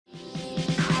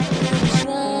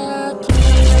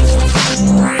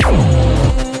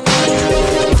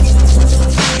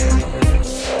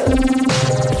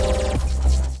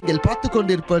பார்த்து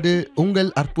கொண்டிருப்பது உங்கள்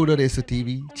அற்புதர் இயேசு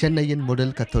டிவி, சென்னையின்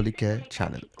முதல் கத்தோலிக்க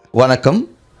சேனல். வணக்கம்.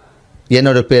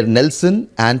 என்னோட பேர் நெல்சன்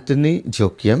ஆண்டனி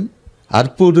ஜோக்கியம்,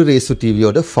 அற்புதர் இயேசு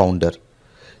டிவியோட ஃபவுண்டர்.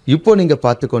 இப்போ நீங்கள்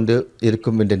பார்த்து கொண்டு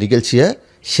இருக்கும் இந்த நிகழ்ச்சியை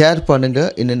ஷேர் பண்ணுங்க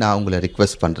இன்னும் நான் உங்களை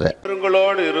ரிக்வெஸ்ட் பண்ணுறேன்.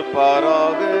 உங்களோடு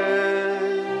இருப்பாராக.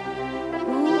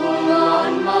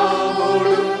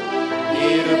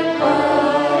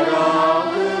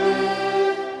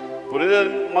 புனித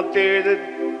மத்தேயு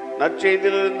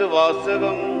நற்செய்தியிலிருந்து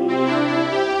வாசகம்.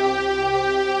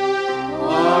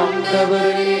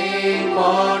 ஆண்டவரே,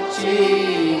 மாட்சி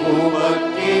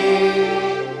உமக்கே.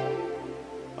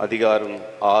 அதிகாரம்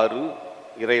 6,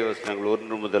 இறைவசனங்கள்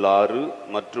 1 முதல் 6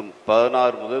 மற்றும்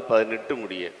 16 முதல் 18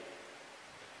 முடிய.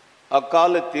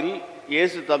 அக்காலத்தில்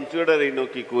இயேசு தம் சீடரை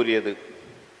நோக்கி கூறியது: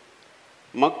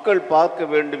 மக்கள்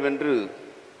பார்க்க வேண்டுமென்று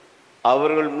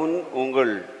அவர்கள் முன்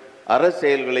உங்கள்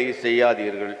அறச்செயல்களை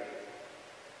செய்யாதீர்கள்.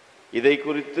 இதை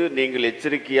குறித்து நீங்கள்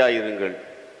எச்சரிக்கையாயிருங்கள்.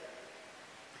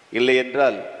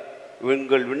 இல்லையென்றால்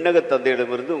உங்கள் விண்ணக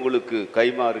தந்தையிடமிருந்து உங்களுக்கு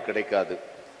கைமாறு கிடைக்காது.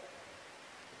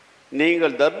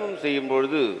 நீங்கள் தர்மம் செய்யும்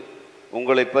பொழுது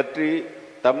உங்களை பற்றி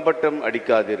தம்பட்டம்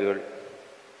அடிக்காதீர்கள்.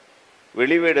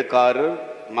 வெளிவேடக்காரர்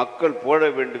மக்கள் போட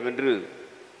வேண்டுமென்று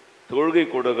தொழுகை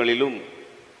கூடங்களிலும்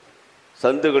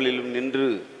சந்துகளிலும் நின்று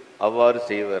அவ்வாறு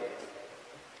செய்வர்.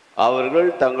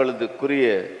 அவர்கள் தங்களது குறிய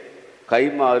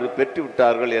கைமாறு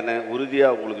பெற்றுவிட்டார்கள் என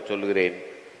உறுதியாக உங்களுக்கு சொல்கிறேன்.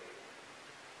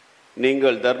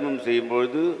 நீங்கள் தர்மம்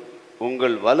செய்யும்பொழுது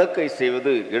உங்கள் வலக்கை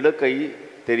செய்வது இடக்கை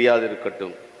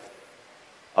தெரியாதிருக்கட்டும்.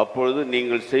 அப்பொழுது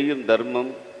நீங்கள் செய்யும்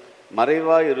தர்மம்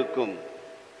மறைவாய்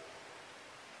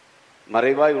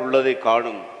உள்ளதை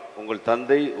காணும் உங்கள்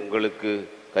தந்தை உங்களுக்கு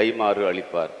கைமாறு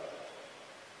அளிப்பார்.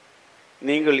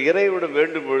 நீங்கள் இறைவிடம்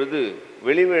வேண்டும் பொழுது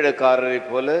வெளிவேடக்காரரை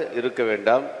போல இருக்க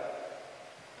வேண்டாம்.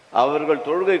 அவர்கள்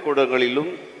தொழுகை கூடங்களிலும்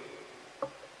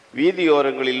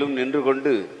வீதியோரங்களிலும் நின்று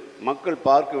கொண்டு மக்கள்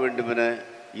பார்க்க வேண்டுமென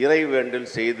இறை வேண்டல்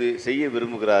செய்ய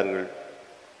விரும்புகிறார்கள்.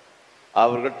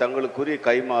 அவர்கள் தங்களுக்குரிய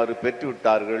கைமாறு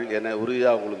பெற்றுவிட்டார்கள் என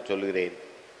உறுதியாக உங்களுக்கு சொல்கிறேன்.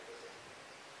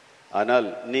 ஆனால்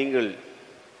நீங்கள்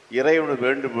இறைவனும்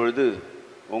வேண்டும் பொழுது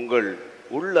உங்கள்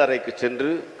உள் அறைக்கு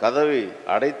சென்று கதவை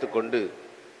அடைத்து கொண்டு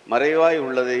மறைவாய்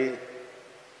உள்ளதை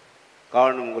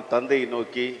காணும் உங்கள் தந்தையை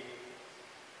நோக்கி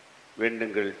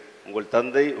வேண்டுங்கள். உங்கள்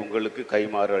தந்தை உங்களுக்கு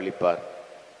கைமாறு அளிப்பார்.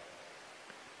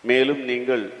 மேலும்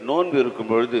நீங்கள் நோன்பு இருக்கும்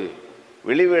பொழுது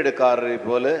வெளிவேடக்காரரை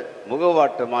போல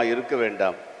முகவாட்டமாய் இருக்க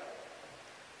வேண்டாம்.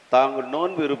 தாங்கள்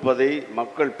நோன்பு இருப்பதை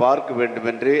மக்கள் பார்க்க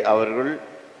வேண்டுமென்றே அவர்கள்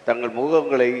தங்கள்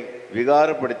முகங்களை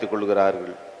விகாரப்படுத்திக்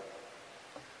கொள்கிறார்கள்.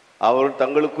 அவர்கள்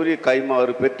தங்களுக்குரிய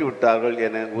கைமாறு பெற்றுவிட்டார்கள்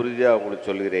என உறுதியாக உங்களுக்கு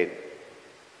சொல்கிறேன்.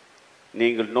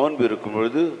 நீங்கள் நோன்பு இருக்கும்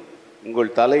பொழுது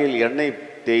உங்கள் தலையில் எண்ணெய்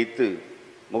தேய்த்து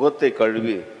முகத்தை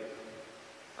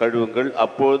கழுவுங்கள்.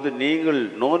 அப்பொழுது நீங்கள்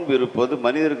நோன்பு இருப்பது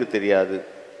மனிதருக்கு தெரியாது.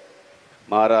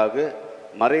 மாறாக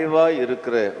மறைவாய்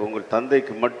இருக்கிற உங்கள்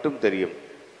தந்தைக்கு மட்டும் தெரியும்.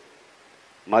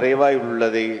 மறைவாய்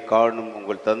உள்ளதை காணும்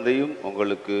உங்கள் தந்தையும்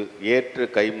உங்களுக்கு ஏற்ற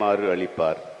கைமாறு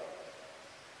அளிப்பார்.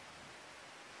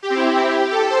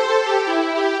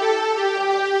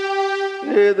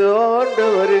 இது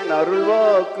ஆண்டவரின்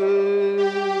அருள்வாக்கு.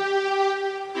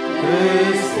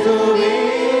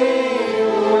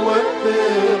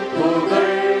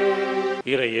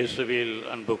 இறை இயேசுவில்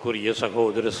அன்புக்குரிய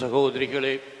சகோதர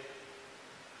சகோதரிகளே,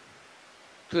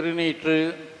 திருநீற்று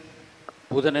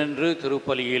புதனன்று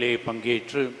திருப்பலியிலே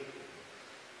பங்கேற்று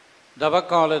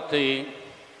தவக்காலத்தை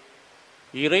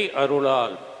இறை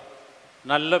அருளால்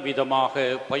நல்ல விதமாக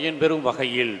பயன்பெறும்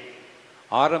வகையில்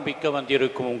ஆரம்பிக்க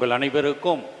வந்திருக்கும் உங்கள்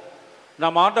அனைவருக்கும்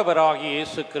நம் ஆண்டவராகிய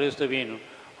இயேசு கிறிஸ்துவின்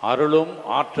அருளும்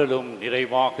ஆற்றலும்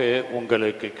நிறைவாக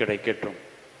உங்களுக்கு கிடைக்கட்டும்.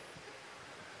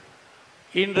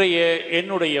 இன்றைய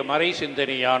என்னுடைய மறை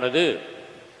சிந்தனையானது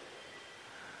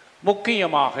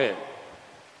முக்கியமாக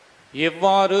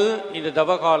எவ்வாறு இந்த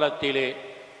தவகாலத்திலே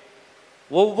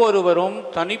ஒவ்வொருவரும்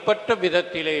தனிப்பட்ட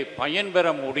விதத்திலே பயன்பெற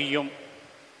முடியும்,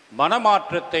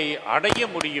 மனமாற்றத்தை அடைய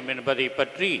முடியும் என்பதை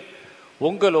பற்றி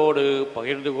உங்களோடு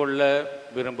பகிர்ந்து கொள்ள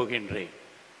விரும்புகின்றேன்.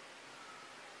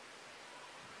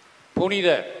 புனித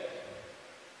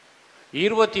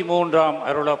 23ஆம்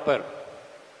அருளப்பர்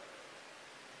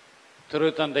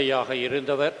திருத்தந்தையாக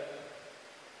இருந்தவர்.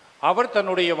 அவர்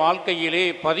தன்னுடைய வாழ்க்கையிலே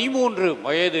 13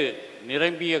 வயது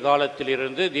நிரம்பிய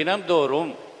காலத்திலிருந்து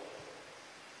தினந்தோறும்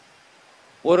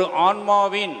ஒரு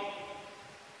ஆன்மாவின்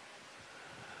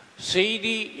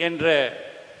செய்தி என்ற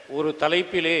ஒரு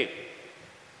தலைப்பிலே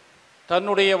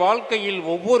தன்னுடைய வாழ்க்கையில்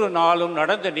ஒவ்வொரு நாளும்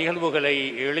நடந்த நிகழ்வுகளை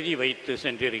எழுதி வைத்து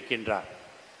சென்றிருக்கின்றார்.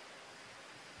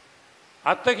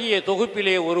 அத்தகைய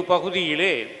தொகுப்பிலே ஒரு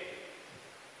பகுதியிலே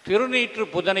திருநீற்று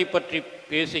புதனை பற்றி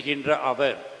பேசுகின்ற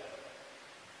அவர்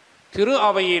திரு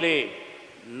அவையிலே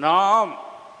நாம்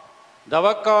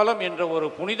தவக்காலம் என்ற ஒரு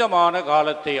புனிதமான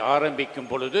காலத்தை ஆரம்பிக்கும்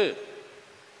பொழுது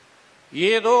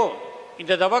ஏதோ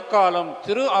இந்த தவக்காலம்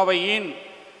திரு அவையின்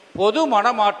பொது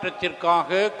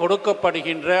மனமாற்றத்திற்காக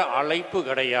கொடுக்கப்படுகின்ற அழைப்பு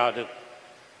கிடையாது.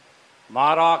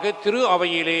 மாறாக திரு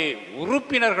அவையிலே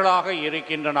உறுப்பினர்களாக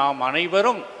இருக்கின்ற நாம்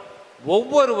அனைவரும்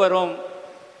ஒவ்வொருவரும்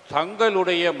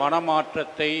தங்களுடைய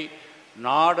மனமாற்றத்தை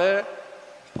நாட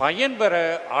பயன்பெற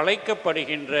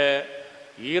அழைக்கப்படுகின்ற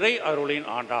இறை அருளின்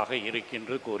ஆண்டாக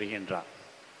இருக்கின்று கூறுகின்றார்.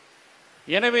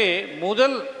 எனவே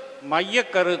முதல் மைய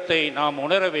கருத்தை நாம்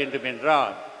உணர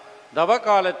வேண்டுமென்றால்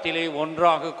தவகாலத்திலே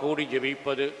ஒன்றாக கூடி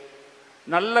ஜெபிப்பது,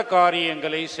 நல்ல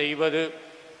காரியங்களை செய்வது,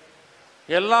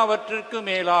 எல்லாவற்றிற்கும்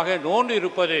மேலாக நோன்பு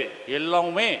இருப்பது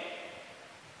எல்லாமே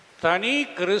தனி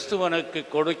கிறிஸ்துவனுக்கு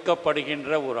கொடுக்கப்படுகின்ற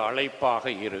ஒரு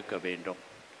அழைப்பாக இருக்க வேண்டும்.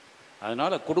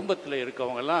 அதனால் குடும்பத்தில்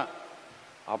இருக்கவங்கெல்லாம்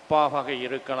அப்பாவாக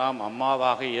இருக்கலாம்,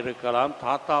 அம்மாவாக இருக்கலாம்,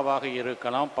 தாத்தாவாக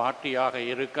இருக்கலாம், பாட்டியாக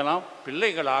இருக்கலாம்,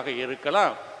 பிள்ளைகளாக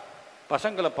இருக்கலாம்.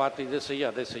 பசங்களை பார்த்து இதை செய்ய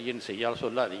அதை செய்யன்னு செய்யால்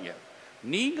சொல்லாதீங்க,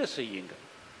 நீங்கள் செய்யுங்க.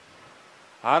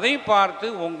 அதை பார்த்து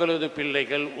உங்களது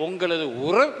பிள்ளைகள், உங்களது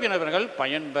உறவினர்கள்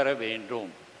பயன்பெற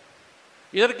வேண்டும்.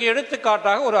 இதற்கு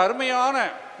எடுத்துக்காட்டாக ஒரு அருமையான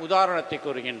உதாரணத்தை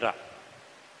கூறுகின்றார்.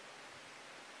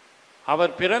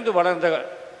 அவர் பிறந்து வளர்ந்த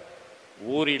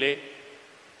ஊரிலே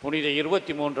புனித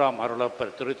 23ஆம்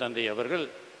அருளப்பர் திருத்தந்தை அவர்கள்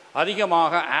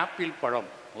அதிகமாக ஆப்பிள் பழம்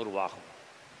உருவாகும்.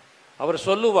 அவர்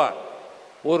சொல்லுவார்,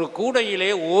 ஒரு கூடையிலே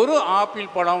ஒரு ஆப்பிள்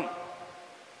பழம்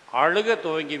அழுக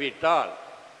துவங்கிவிட்டால்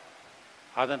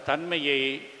அதன் தன்மையை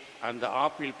அந்த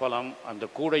ஆப்பிள் பழம் அந்த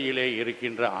கூடையிலே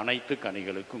இருக்கின்ற அனைத்து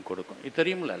கனிகளுக்கும் கொடுக்கும். இது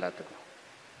தெரியுமில்ல எல்லாத்துக்கும்,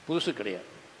 புதுசு கிடையாது.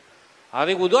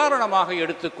 அதை உதாரணமாக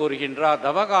எடுத்து கூறுகின்றார்.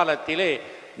 தவகாலத்திலே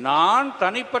நான்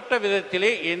தனிப்பட்ட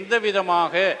விதத்திலே எந்த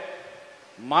விதமாக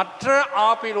மற்ற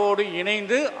ஆப்பிளோடு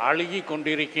இணைந்து அழுகி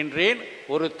கொண்டிருக்கின்றேன்,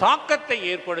 ஒரு தாக்கத்தை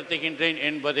ஏற்படுத்துகின்றேன்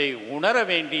என்பதை உணர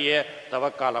வேண்டிய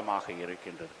தவக்காலமாக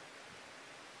இருக்கின்றது.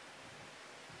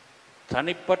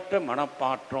 தனிப்பட்ட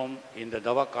மனப்பாற்றம் இந்த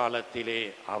தவக்காலத்திலே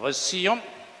அவசியம்.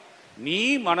 நீ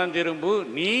மனந்திரும்பு,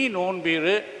 நீ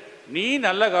நோன்பிரு, நீ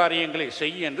நல்ல காரியங்களை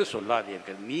செய் என்று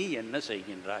சொல்லாதீர்கள். நீ என்ன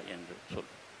செய்கின்றாய் என்று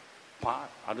சொல்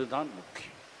பார், அதுதான்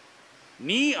முக்கியம்.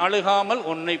 நீ அழுகாமல்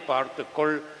உன்னை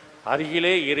பார்த்துக்கொள்,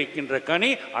 அருகிலே இருக்கின்ற கனி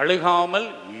அழுகாமல்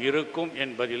இருக்கும்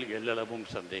என்பதில் எல்லளவும்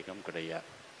சந்தேகம் கிடையாது.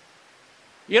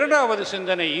 இரண்டாவது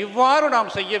சிந்தனை, இவ்வாறு நாம்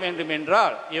செய்ய வேண்டும்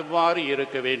என்றால் எவ்வாறு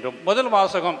இருக்க வேண்டும்? முதல்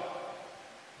வாசகம்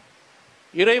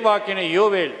இறைவாக்கினை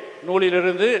யோவேல்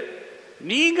நூலிலிருந்து,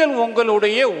 நீங்கள்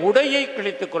உங்களுடைய உடையை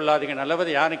கிழித்துக் கொள்ளாதீங்க.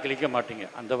 நல்லவதை யாரும் கிழிக்க மாட்டீங்க,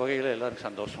 அந்த வகையில் எல்லாரும்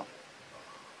சந்தோஷம்.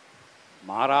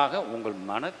 மாறாக உங்கள்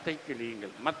மனத்தை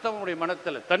கிழியுங்கள். மற்றவனுடைய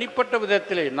மனத்தில் தனிப்பட்ட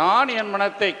விதத்திலே நான் என்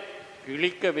மனத்தை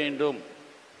கிழிக்க வேண்டும்.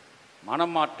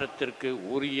 மனமாற்றத்திற்கு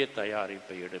உரிய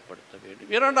தயாரிப்பை ஏற்படுத்த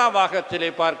வேண்டும். இரண்டாம் பாகத்திலே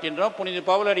பார்க்கின்றோம், புனித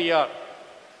பவுலடியார்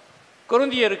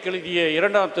கொரிந்தியருக்கு எழுதிய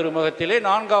 2ஆம் திருமுகத்திலே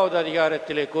 4வது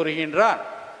அதிகாரத்திலே கூறுகின்றார்,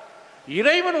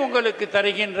 இறைவன் உங்களுக்கு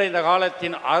தருகின்ற இந்த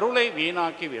காலத்தின் அருளை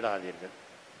வீணாக்கி விடாதீர்கள்.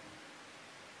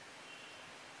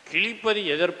 கிழிப்பது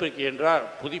எதற்கு என்றால்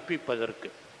புதுப்பிப்பதற்கு,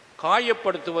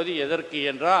 காயப்படுத்துவது எதற்கு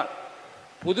என்றால்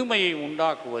புதுமையை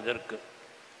உண்டாக்குவதற்கு.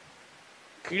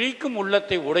 கிழிக்கும்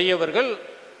உள்ளத்தை உடையவர்கள்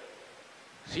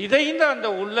சிதைந்த அந்த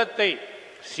உள்ளத்தை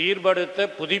சீர்படுத்த,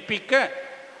 புதுப்பிக்க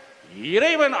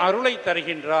இறைவன் அருளை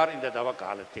தருகின்றார் இந்த தவ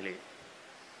காலத்திலே.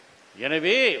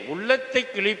 எனவே உள்ளத்தை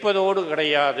கிழிப்பதோடு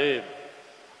கிடையாது,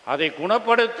 அதை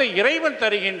குணப்படுத்த இறைவன்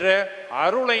தருகின்ற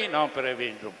அருளை நாம் பெற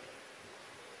வேண்டும்.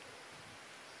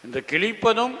 இந்த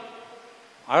கிழிப்பதும்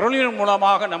அருளின்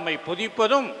மூலமாக நம்மை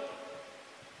புதிப்பதும்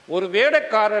ஒரு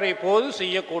வேடக்காரரை போது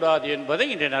செய்யக்கூடாது என்பதை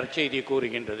இந்த நற்செய்தி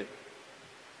கூறுகின்றது.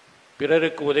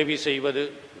 பிறருக்கு உதவி செய்வது,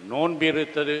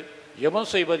 நோன்பிருத்தது,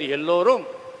 ஜெபம் செய்வது எல்லோரும்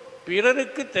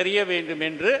பிறருக்கு தெரிய வேண்டும்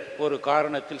என்று ஒரு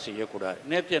காரணத்தில் செய்யக்கூடாது.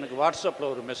 நேற்று எனக்கு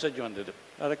வாட்ஸ்அப்பில் ஒரு மெசேஜ் வந்தது,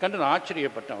 அதை கண்டு நான்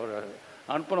ஆச்சரியப்பட்டேன். ஒரு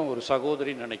அனுப்பின ஒரு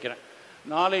சகோதரின்னு நினைக்கிறேன்,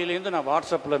 நாளையிலேருந்து நான்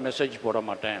வாட்ஸ்அப்பில் மெசேஜ் போட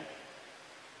மாட்டேன்.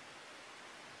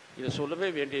 இதை சொல்லவே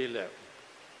வேண்டியதில்லை,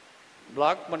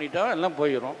 பிளாக் பண்ணிட்டா எல்லாம்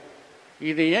போயிடும்.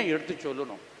 இதை ஏன் எடுத்து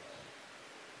சொல்லணும்?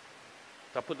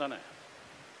 தப்பு தானே?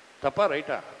 தப்பா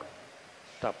ரைட்டா?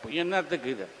 தப்பு. என்னத்துக்கு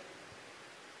இது?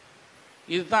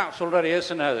 இதுதான் சொல்கிறார்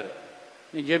இயேசுநாதர்,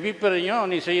 நீ ஜெபிப்பதையும்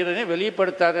நீ செய்கிறதையும்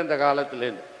வெளிப்படுத்தாத இந்த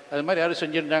காலத்துலேருந்து. அது மாதிரி யாரும்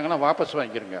செஞ்சுருந்தாங்கன்னா வாபஸ்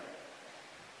வாங்கிக்கிறங்க.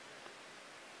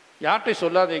 யார்கிட்டையும்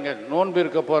சொல்லாதீங்க நோன்பு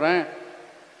இருக்க போகிறேன்,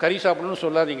 கறி சாப்பிடணும்னு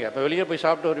சொல்லாதீங்க. இப்போ வெளியே போய்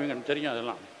சாப்பிட்டு வருவீங்கன்னு தெரியும்.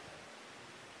 அதெல்லாம்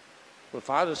ஒரு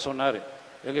ஃபாதர் சொன்னார்,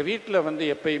 எங்கள் வீட்டில்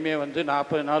எப்பயுமே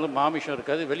 40 நாள் மாமிஷம்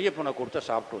இருக்காது, வெளியே போனால் கொடுத்தா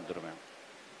சாப்பிட்டு வந்துடுவேன்.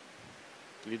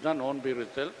 இதுதான் நோன்பு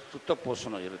இருத்தல், சுத்த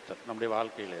போஷணம் இருத்தல் நம்முடைய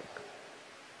வாழ்க்கையில் இருக்கு.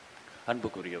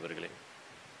 அன்புக்குரியவர்களே,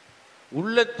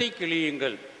 உள்ளத்தை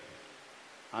கிழியுங்கள்,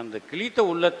 அந்த கிழித்த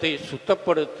உள்ளத்தை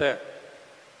சுத்தப்படுத்த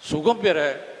சுகம் பெற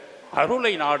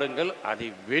அருளை நாடுங்கள், அதை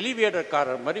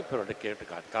வெளிவேடக்காரர் மாதிரி பிறரை கேட்டு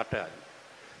காட்டாது.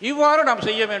 இவ்வாறு நாம்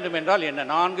செய்ய வேண்டும் என்றால் என்ன?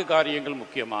 4 காரியங்கள்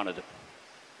முக்கியமானது.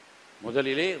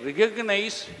 முதலிலே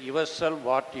recognize yourself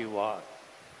what you are.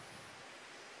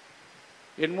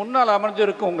 என் முன்னால்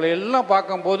அமர்ந்திருக்கும் உங்களை எல்லாம்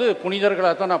பார்க்கும்போது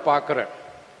புனிதர்களாக தான் நான் பார்க்குறேன்.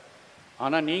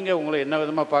 ஆனால் நீங்கள் உங்களை என்ன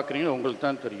விதமாக பார்க்குறீங்களோ உங்களுக்கு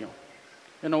தான் தெரியும்.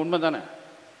 என்ன உண்மை தானே?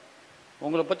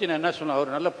 உங்களை பற்றி நான் என்ன சொல்லுவேன்?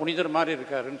 அவர் நல்ல புனிதர் மாதிரி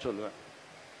இருக்காருன்னு சொல்லுவேன்.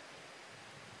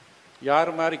 யார்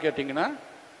மாதிரி கேட்டிங்கன்னா,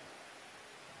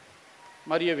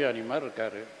 மரிய வியானி மாதிரி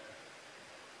இருக்கார்.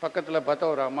 பக்கத்தில்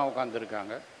பார்த்தா ஒரு அம்மா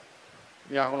உட்காந்துருக்காங்க,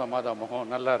 வியாகுல மாதா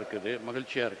முகம் நல்லா இருக்குது,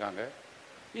 மகிழ்ச்சியாக இருக்காங்க.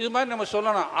 இது மாதிரி நம்ம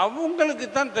சொல்லணும், அவங்களுக்கு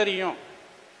தான் தெரியும்.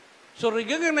 So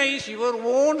recognize your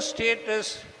own status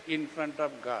in front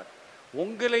of God.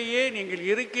 உங்களையே நீங்கள்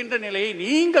இருக்கின்ற நிலையை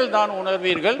நீங்கள் தான்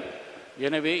உணர்வீர்கள்.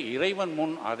 எனவே இறைவன்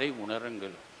முன் அதை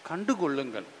உணருங்கள்,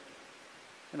 கண்டுகொள்ளுங்கள்.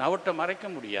 அவர்கிட்ட மறைக்க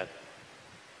முடியாது.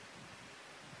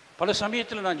 பல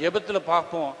சமயத்தில் நான் ஜெபத்தில்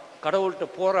பார்ப்போம், கடவுள்கிட்ட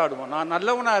போராடுவோம். நான்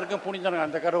நல்லவனாக இருக்கேன், புனிதன்.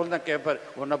 அந்த கடவுள் தான் கேட்பார்,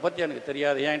 உன்னை பற்றி எனக்கு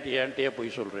தெரியாது, ஏன்ட்டே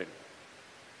போய் சொல்கிறேன்.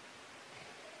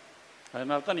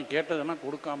 அதனால தான் நீ கேட்டதுன்னா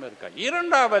கொடுக்காம இருக்கா.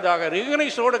 இரண்டாவதாக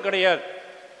ரிகனைஸோடு கிடையாது.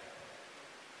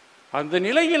 அந்த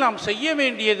நிலையில் நாம் செய்ய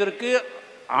வேண்டியதற்கு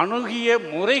அணுகிய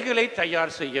முறைகளை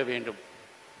தயார் செய்ய வேண்டும்.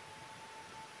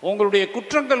 உங்களுடைய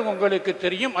குற்றங்கள் உங்களுக்கு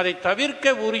தெரியும், அதை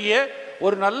தவிர்க்க உரிய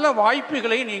ஒரு நல்ல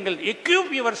வாய்ப்புகளை நீங்கள் equip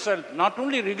yourself, not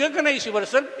only recognize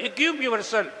yourself, equip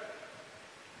yourself.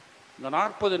 இந்த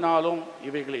 40 நாளும்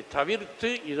இவைகளை தவிர்த்து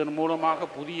இதன் மூலமாக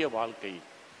புதிய வாழ்க்கை.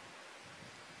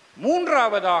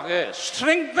 மூன்றாவதாக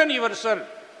strengthen yourself.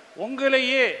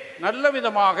 உங்களையே நல்ல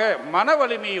விதமாக மன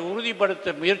வலிமையை உறுதிப்படுத்த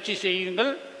முயற்சி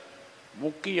செய்யுங்கள்.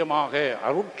 முக்கியமாக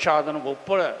அருட்சாதனம்,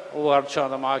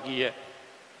 அருட்சாதனமாகிய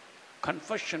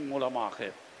கன்ஃபெஷன் மூலமாக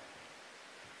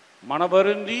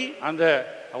மனவருந்தி அந்த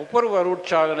ஒவ்வொரு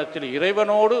அருட்சாதனத்தில்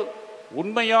இறைவனோடு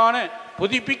உண்மையான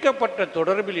புதுப்பிக்கப்பட்ட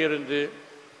தொடர்பில் இருந்து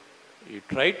you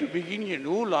try to begin a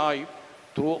new life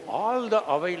through all the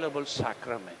available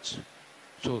sacraments.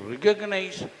 So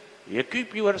recognize,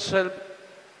 equip yourself,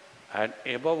 and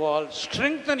above all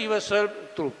strengthen yourself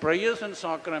through prayers and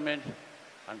sacraments.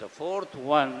 And the fourth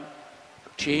one,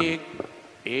 take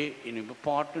an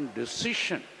important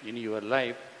decision in your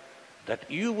life that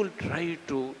you will try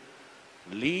to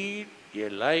lead a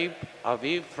life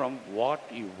away from what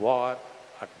you are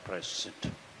at present.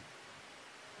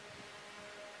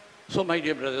 So my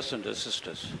dear brothers and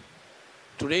sisters,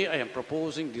 today I am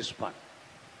proposing this one.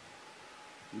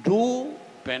 Do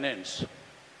penance,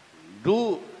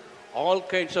 do all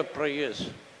kinds of prayers,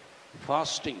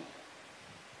 fasting,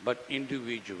 but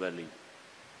individually,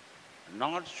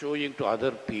 not showing to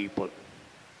other people.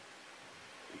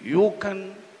 You can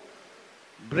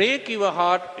break your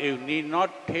heart, you need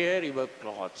not tear your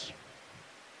clothes.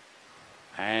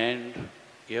 And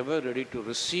ever ready to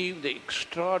receive the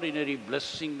extraordinary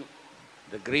blessing,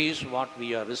 the grace what we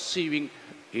are receiving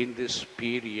in this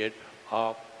period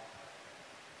of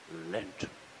Lent.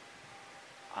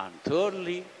 And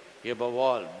thirdly, above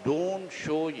all, don't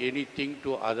show anything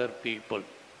to other people.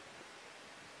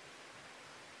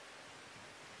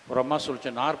 ஒரு அம்மா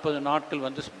சொல்லிச்சு, 40 நாட்கள்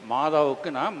மாதாவுக்கு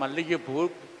நான் மல்லிகை பூ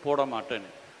போட மாட்டேன்னு.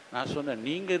 நான் சொன்னேன்,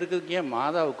 நீங்கள் இருக்கிறதுக்கு ஏன்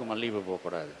மாதாவுக்கு மல்லிகை பூ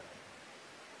போகக்கூடாது?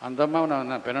 அந்த அம்மாவை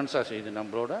நான் பெனன்ஸாக செய்து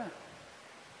நம்மளோட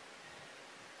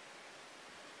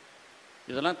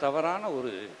இதெல்லாம் தவறான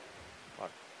ஒரு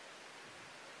பாட்டு.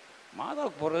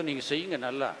 மாதாவுக்கு போடுறத நீங்கள் செய்யுங்க,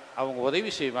 நல்லா அவங்க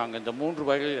உதவி செய்வாங்க. இந்த 3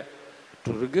 வகையில்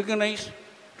to recognize,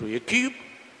 to equip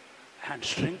and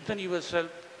strengthen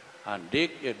yourself and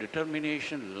take a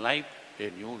determination life, a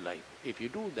new life. If you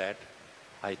do that,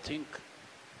 I think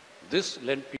this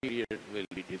Lent period will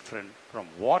be different from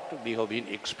what we have been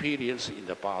experienced in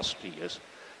the past years.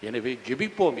 எனவே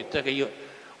ஜெபிப்போம், இத்தகைய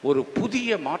ஒரு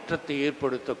புதிய மாற்றத்தை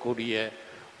ஏற்படுத்தக்கூடிய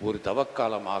ஒரு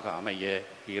தவக்காலமாக அமைய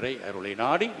இறை அருளை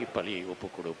நாடி இப்பலியை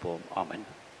ஒப்புக் கொடுப்போம். ஆமென்.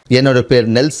 என்னோட பேர்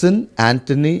நெல்சன்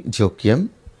ஆண்டனி ஜோக்கியம்,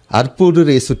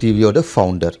 அற்புதர் இயேசு டிவியோட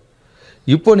ஃபவுண்டர்.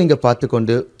 இப்போ நீங்கள் பார்த்து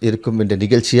கொண்டு இருக்கும் இந்த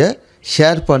நிகழ்ச்சியை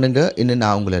ஷேர் பண்ணுங்கள் இன்னும்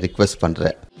நான் உங்களை ரிக்வெஸ்ட்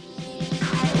பண்ணுறேன்.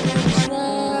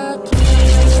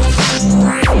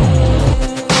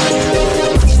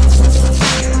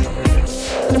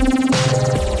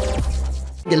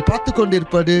 நீங்கள் பார்த்து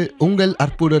கொண்டிருப்பது உங்கள்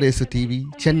அற்புதர் இயேசு டிவி,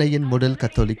 சென்னையின் முதல்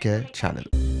கத்தோலிக்க சேனல்.